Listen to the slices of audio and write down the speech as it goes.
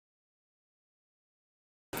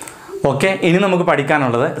Okay, ഇനി നമുക്ക്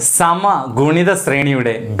പഠിക്കാനുള്ളത് സമഗുണിത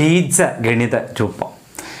ശ്രേണിയുടെ ബീജഗണിത രൂപം.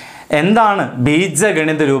 എന്താണ്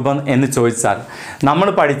ബീജഗണിത രൂപം എന്ന് ചോദിച്ചാൽ നമ്മൾ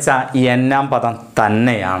പഠിച്ച എണ്ണാം പദം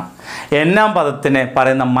തന്നെയാണ്. എണ്ണാം പദത്തിന്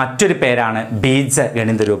പറയുന്ന മറ്റൊരു പേരാണ്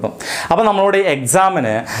ബീജഗണിത രൂപം. അപ്പോൾ നമ്മളോട്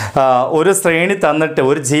എക്സാമിന് ഒരു ശ്രേണി തന്നിട്ട്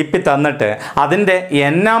ഒരു GP തന്നിട്ട് അതിൻ്റെ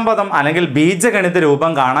എണ്ണാം പദം അല്ലെങ്കിൽ ബീജഗണിത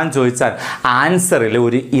രൂപം കാണാൻ ചോദിച്ചാൽ ആൻസറിൽ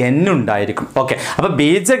ഒരു n ഉണ്ടായിരിക്കും. ഓക്കെ, അപ്പോൾ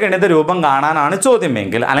ബീജഗണിത രൂപം കാണാനാണ്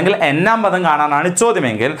ചോദ്യമെങ്കിൽ അല്ലെങ്കിൽ എണ്ണാം പദം കാണാനാണ്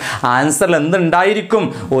ചോദ്യമെങ്കിൽ ആൻസറിൽ എന്തുണ്ടായിരിക്കും?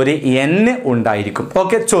 ഒരു n ഉണ്ടായിരിക്കും.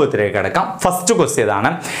 ഓക്കെ, ചോദ്യത്തിലേക്ക് കിടക്കാം. ഫസ്റ്റ് ക്വസ്റ്റ്യൻ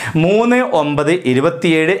ഇതാണ്. 3, 9,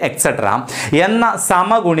 27 എക്സെട്ര എന്ന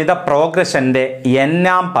സമഗുണിത പ്രോഗ്രഷന്റെ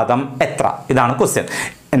എണ്ണാം പദം എത്ര? ഇതാണ് ക്വസ്റ്റ്യൻ.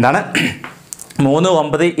 എന്താണ് 3,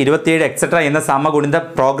 9, 27 എക്സെട്ര എന്ന സമഗുണിത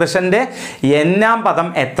പ്രോഗ്രഷന്റെ എണ്ണാം പദം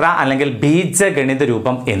എത്ര അല്ലെങ്കിൽ ബീജഗണിത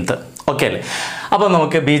രൂപം എന്ത്? ഓക്കെ അല്ലേ? അപ്പോൾ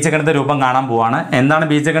നമുക്ക് ബീജഗണിത രൂപം കാണാൻ പോവാണ്. എന്താണ്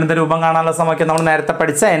ബീജഗണിത രൂപം കാണാനുള്ള സമവാക്യം? നമ്മൾ നേരത്തെ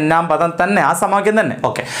പഠിച്ച എണ്ണാം പദം തന്നെ, ആ സമവാക്യം തന്നെ.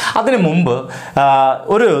 ഓക്കെ, അതിനു മുമ്പ്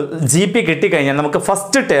ഒരു GP കിട്ടിക്കഴിഞ്ഞാൽ നമുക്ക്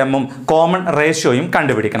ഫസ്റ്റ് ടേമും കോമൺ റേഷ്യോയും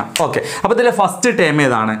കണ്ടുപിടിക്കണം. ഓക്കെ, അപ്പോൾ ഇതിലെ ഫസ്റ്റ് ടേം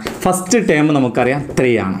ഏതാണ്? ഫസ്റ്റ് ടേം നമുക്കറിയാം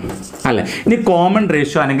 3 ആണ് അല്ലേ? ഇനി കോമൺ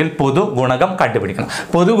റേഷ്യോ അല്ലെങ്കിൽ പൊതു ഗുണകം കണ്ടുപിടിക്കണം.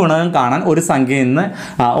 പൊതു ഗുണകം കാണാൻ ഒരു സംഖ്യയിൽ നിന്ന്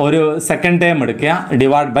ഒരു സെക്കൻഡ് ടേം എടുക്കുക,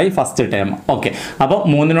 divide by first term. Okay, അപ്പോൾ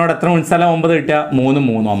 3നോട് എത്ര ഗുണിച്ചാലും 9 കിട്ടുക? 3,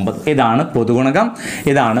 3, 9. ഇതാണ് പൊതുഗുണകം,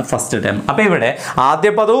 ഇതാണ് ഫസ്റ്റ് ടേം. അപ്പോൾ ഇവിടെ ആദ്യ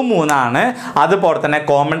പദവും 3 ആണ്, അതുപോലെ തന്നെ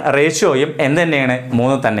കോമൺ റേഷ്യോയും എന്ത് തന്നെയാണ്?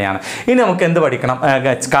 3 തന്നെയാണ്. ഇനി നമുക്ക് എന്ത് പഠിക്കണം?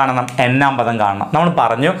 കാണണം, എണ്ണാം പദം കാണണം. നമ്മൾ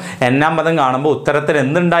പറഞ്ഞു എണ്ണാം പദം കാണുമ്പോൾ ഉത്തരത്തിൽ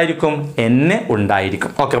എന്തുണ്ടായിരിക്കും? n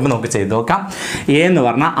ഉണ്ടായിരിക്കും. ഓക്കെ, അപ്പോൾ നമുക്ക് ചെയ്ത് നോക്കാം. a എന്ന്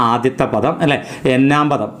പറഞ്ഞാൽ ആദ്യത്തെ പദം അല്ലേ? എണ്ണാം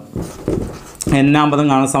പദം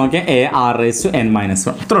കാണുന്ന സമയത്ത് a(r)(n-1)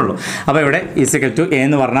 ഇത്രേ ഉള്ളൂ. അപ്പോൾ ഇവിടെ ഈസിക്കൽ ടു a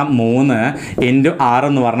എന്ന് പറഞ്ഞാൽ 3 ഇൻറ്റു r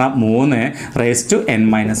എന്ന് പറഞ്ഞാൽ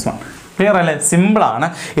 3(n-1). ക്ലിയർ അല്ലേ? സിമ്പിളാണ്.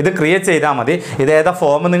 ഇത് ക്രിയേറ്റ് ചെയ്താൽ മതി. ഇത് ഏതാ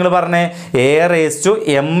ഫോം നിങ്ങൾ പറഞ്ഞേ?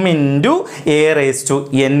 a(m) ഇൻറ്റു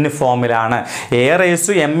a(n) ഫോമിലാണ്.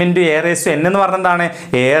 a(m) ഇൻറ്റു a(n) എന്ന് പറഞ്ഞാൽ എന്താണ്?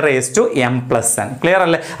 a(m+n). ക്ലിയർ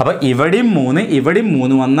അല്ലേ? അപ്പോൾ ഇവിടെയും 3 ഇവിടെയും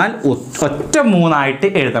 3 വന്നാൽ ഒറ്റ 3 ആയിട്ട്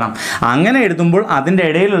എഴുതണം. അങ്ങനെ എഴുതുമ്പോൾ അതിൻ്റെ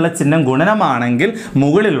ഇടയിലുള്ള ചിഹ്നം ഗുണനമാണെങ്കിൽ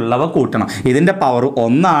മുകളിലുള്ളവ കൂട്ടണം. ഇതിൻ്റെ പവർ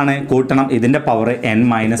 1 ആണ്, കൂട്ടണം ഇതിൻ്റെ പവർ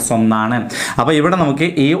n-1 ആണ്. അപ്പോൾ ഇവിടെ നമുക്ക്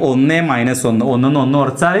ഈ 1 - 1 1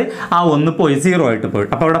 കുറച്ചാൽ ആ 1 പോയി 0 ആയിട്ട് പോയി.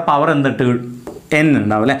 അപ്പോൾ ഇവിടെ പവർ എന്തിട്ട് n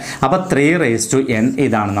ഉണ്ടാവും അല്ലേ? അപ്പോൾ 3(n)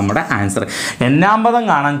 ഇതാണ് നമ്മുടെ ആൻസർ. എണ്ണാം പദം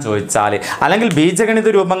കാണാൻ ചോദിച്ചാൽ അല്ലെങ്കിൽ ബീജഗണിത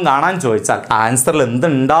രൂപം കാണാൻ ചോദിച്ചാൽ ആൻസറിൽ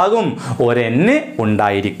എന്തുണ്ടാകും? ഒരു n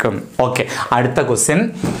ഉണ്ടായിരിക്കും. ഓക്കെ, അടുത്ത ക്വസ്റ്റ്യൻ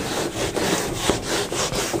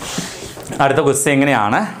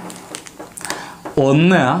എങ്ങനെയാണ്?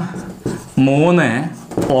 1, 3,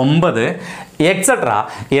 9 എക്സെട്ര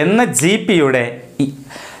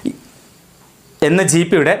എന്ന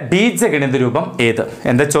GPയുടെ ബീജഗണിത രൂപം ഏത്?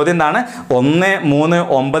 എൻ്റെ ചോദ്യം എന്താണ്? 1, 3,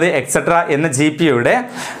 9 എക്സെട്ര എന്ന GPയുടെ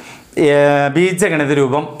ബീജഗണിത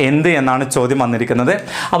രൂപം എന്ത് എന്നാണ് ചോദ്യം വന്നിരിക്കുന്നത്.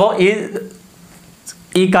 അപ്പോൾ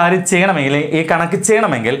ഈ കാര്യം ചെയ്യണമെങ്കിൽ, ഈ കണക്ക്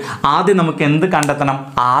ചെയ്യണമെങ്കിൽ ആദ്യം നമുക്ക് എന്ത് കണ്ടെത്തണം?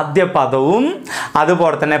 ആദ്യ പദവും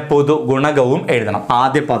അതുപോലെ തന്നെ പൊതു ഗുണകവും എഴുതണം.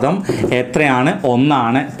 ആദ്യ പദം എത്രയാണ്? 1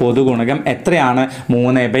 ആണ്. പൊതു ഗുണകം എത്രയാണ്?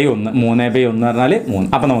 3/1. 3/1 പറഞ്ഞാൽ 3.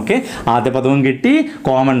 അപ്പോൾ നമുക്ക് ആദ്യ പദവും കിട്ടി,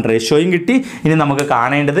 കോമൺ റേഷ്യോയും കിട്ടി. ഇനി നമുക്ക്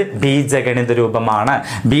കാണേണ്ടത് ബീജഗണിത രൂപമാണ്.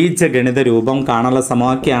 ബീജഗണിത രൂപം കാണാനുള്ള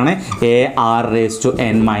സമവാക്യമാണ്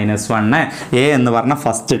a(r)(n-1). a എന്ന് പറഞ്ഞ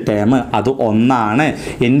ഫസ്റ്റ് ടേം അത് 1 ആണ്,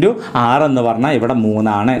 ഇൻറ്റു r എന്ന് പറഞ്ഞാൽ ഇവിടെ 3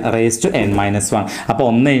 ആണ്, (n-1). അപ്പോൾ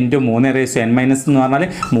 1 ഇൻറ്റു 3(n-1) എന്ന് പറഞ്ഞാൽ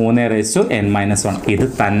 3(n-1). ഇത്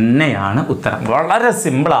തന്നെയാണ് ഉത്തരം. വളരെ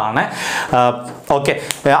സിമ്പിളാണ്. ഓക്കെ,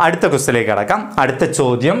 അടുത്ത ക്വസ്റ്റ്യനിലേക്ക് കിടക്കാം. അടുത്ത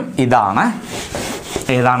ചോദ്യം ഇതാണ്.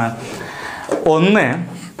 ഏതാണ്? 1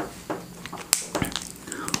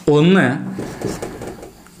 1/2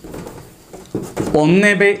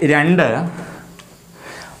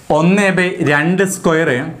 1/2 സ്ക്വയർ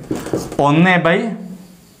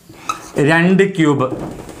 1/2 ക്യൂബ്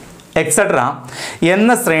എക്സെട്ര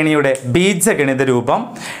എന്ന ശ്രേണിയുടെ ബീജഗണിത രൂപം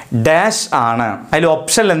ഡാഷ് ആണ്. അതിൽ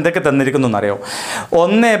ഓപ്ഷൻ എന്തൊക്കെ തന്നിരിക്കുന്നു എന്നറിയോ?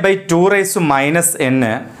 1/2n,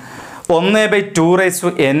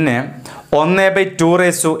 1/2n,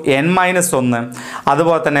 1/2n-1,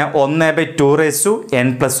 അതുപോലെ തന്നെ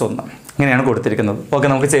 1/2n+1. ഇങ്ങനെയാണ് കൊടുത്തിരിക്കുന്നത്. ഓക്കെ,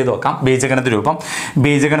 നമുക്ക് ചെയ്ത് നോക്കാം.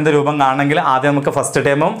 ബീജഗണിത രൂപം കാണണമെങ്കിൽ ആദ്യം നമുക്ക് ഫസ്റ്റ്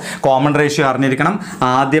ടേമും കോമൺ റേഷ്യോ അറിഞ്ഞിരിക്കണം.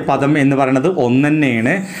 ആദ്യ പദം എന്ന് പറയുന്നത് 1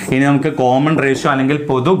 തന്നെയാണ്. ഇനി നമുക്ക് കോമൺ റേഷ്യോ അല്ലെങ്കിൽ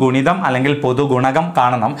പൊതു ഗുണിതം അല്ലെങ്കിൽ പൊതു ഗുണകം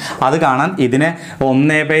കാണണം. അത് കാണാൻ ഇതിനെ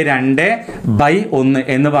 1/2/1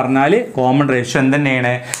 എന്ന് പറഞ്ഞാൽ കോമൺ റേഷ്യോ എന്ത്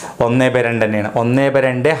തന്നെയാണ്? 1/2 തന്നെയാണ്.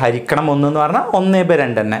 1/2 ഹരിക്കണം 1 എന്ന് പറഞ്ഞാൽ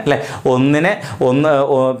 1/2 തന്നെ അല്ലേ? 1നെ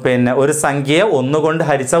പിന്നെ ഒരു സംഖ്യയെ 1 കൊണ്ട്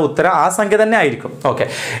ഹരിച്ച ഉത്തരം ആ സംഖ്യ തന്നെ ആയിരിക്കും. ഓക്കെ,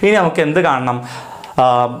 ഇനി നമുക്ക് എന്ത് കാണണം?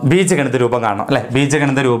 ബീജഗണിത രൂപം കാണണം അല്ലേ?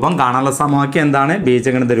 ബീജഗണിത രൂപം കാണാനുള്ള സമവാക്യം എന്താണ്?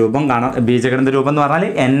 ബീജഗണിത രൂപം എന്ന് പറഞ്ഞാൽ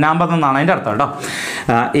n-ാം പദം എന്നാണ് അതിൻ്റെ അർത്ഥം കേട്ടോ.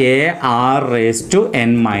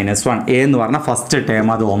 ar⁻n-1. എ എന്ന് പറഞ്ഞാൽ ഫസ്റ്റ് ടേം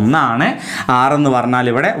അത് 1 ആണ്. r എന്ന് പറഞ്ഞാൽ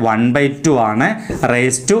ഇവിടെ 1/2 ആണ്.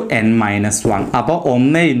 n-1. അപ്പോൾ 1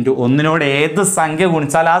 × 1 ഏത് സംഖ്യ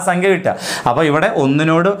ഗുണിച്ചാൽ ആ സംഖ്യ കിട്ടുക. അപ്പോൾ ഇവിടെ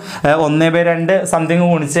 1 1/2 സംതിങ്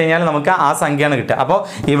ഗുണിച്ച് കഴിഞ്ഞാൽ നമുക്ക് ആ സംഖ്യയാണ് കിട്ടുക. അപ്പോൾ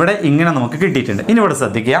ഇവിടെ ഇങ്ങനെ നമുക്ക് കിട്ടിയിട്ടുണ്ട്. ഇനി ഇവിടെ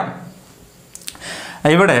ശ്രദ്ധിക്കുക,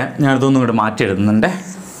 ഇവിടെ ഞാനിതൊന്നും ഇവിടെ മാറ്റി എഴുതുന്നുണ്ട്.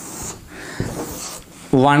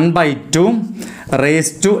 1/2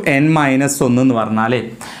 n-1 എന്ന് പറഞ്ഞാൽ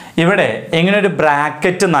ഇവിടെ ഇങ്ങനെ ഒരു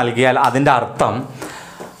ബ്രാക്കറ്റ് നൽകിയാൽ അതിൻ്റെ അർത്ഥം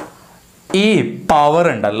ഈ പവർ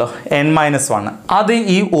ഉണ്ടല്ലോ n-1 അത്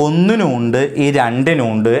ഈ 1-നും ഉണ്ട് ഈ 2-നും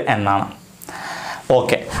ഉണ്ട് എന്നാണ്.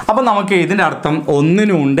 ഓക്കെ, അപ്പോൾ നമുക്ക് ഇതിൻ്റെ അർത്ഥം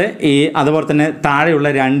 1-നും ഉണ്ട് ഈ അതുപോലെ തന്നെ താഴെയുള്ള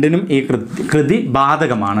 2-നും ഈ കൃതി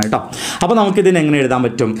ബാധകമാണ് കേട്ടോ. അപ്പോൾ നമുക്കിതിന് എങ്ങനെ എഴുതാൻ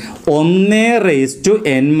പറ്റും?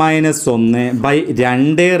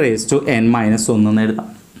 1n-1/2n-1 എന്ന് എഴുതാം.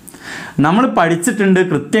 നമ്മൾ പഠിച്ചിട്ടുണ്ട്,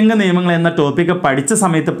 കൃത്യംഗ നിയമങ്ങൾ എന്ന ടോപ്പിക്ക് പഠിച്ച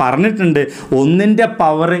സമയത്ത് പറഞ്ഞിട്ടുണ്ട്, 1-ന്റെ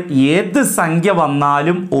പവർ ഏത് സംഖ്യ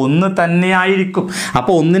വന്നാലും 1 തന്നെയായിരിക്കും.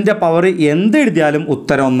 അപ്പോൾ 1-ന്റെ പവർ എന്ത് എഴുതിയാലും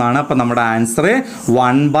ഉത്തരം 1 ആണ്. അപ്പോൾ നമ്മുടെ ആൻസർ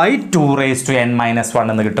 1/2n-1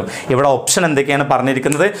 എന്ന് കിട്ടും. ഇവിടെ ഓപ്ഷൻ എന്തൊക്കെയാണ്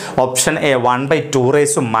പറഞ്ഞിരിക്കുന്നത്? ഓപ്ഷൻ എ 1/2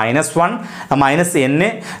 -n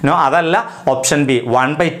അതല്ല. ഓപ്ഷൻ ബി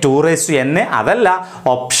 1/2n അതല്ല.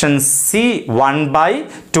 Option C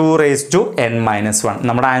 1/2n-1.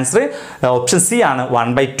 നമ്മുടെ ആൻസർ ഓപ്ഷൻ സി ആണ്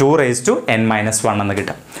 1/2n-1 എന്ന്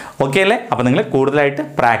കിട്ടും. ഓക്കെ അല്ലേ? അപ്പോൾ നിങ്ങൾ കൂടുതലായിട്ട്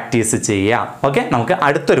പ്രാക്ടീസ് ചെയ്യുക. ഓക്കെ, നമുക്ക്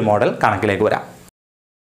അടുത്തൊരു മോഡൽ കണക്കിലേക്ക് വരാം.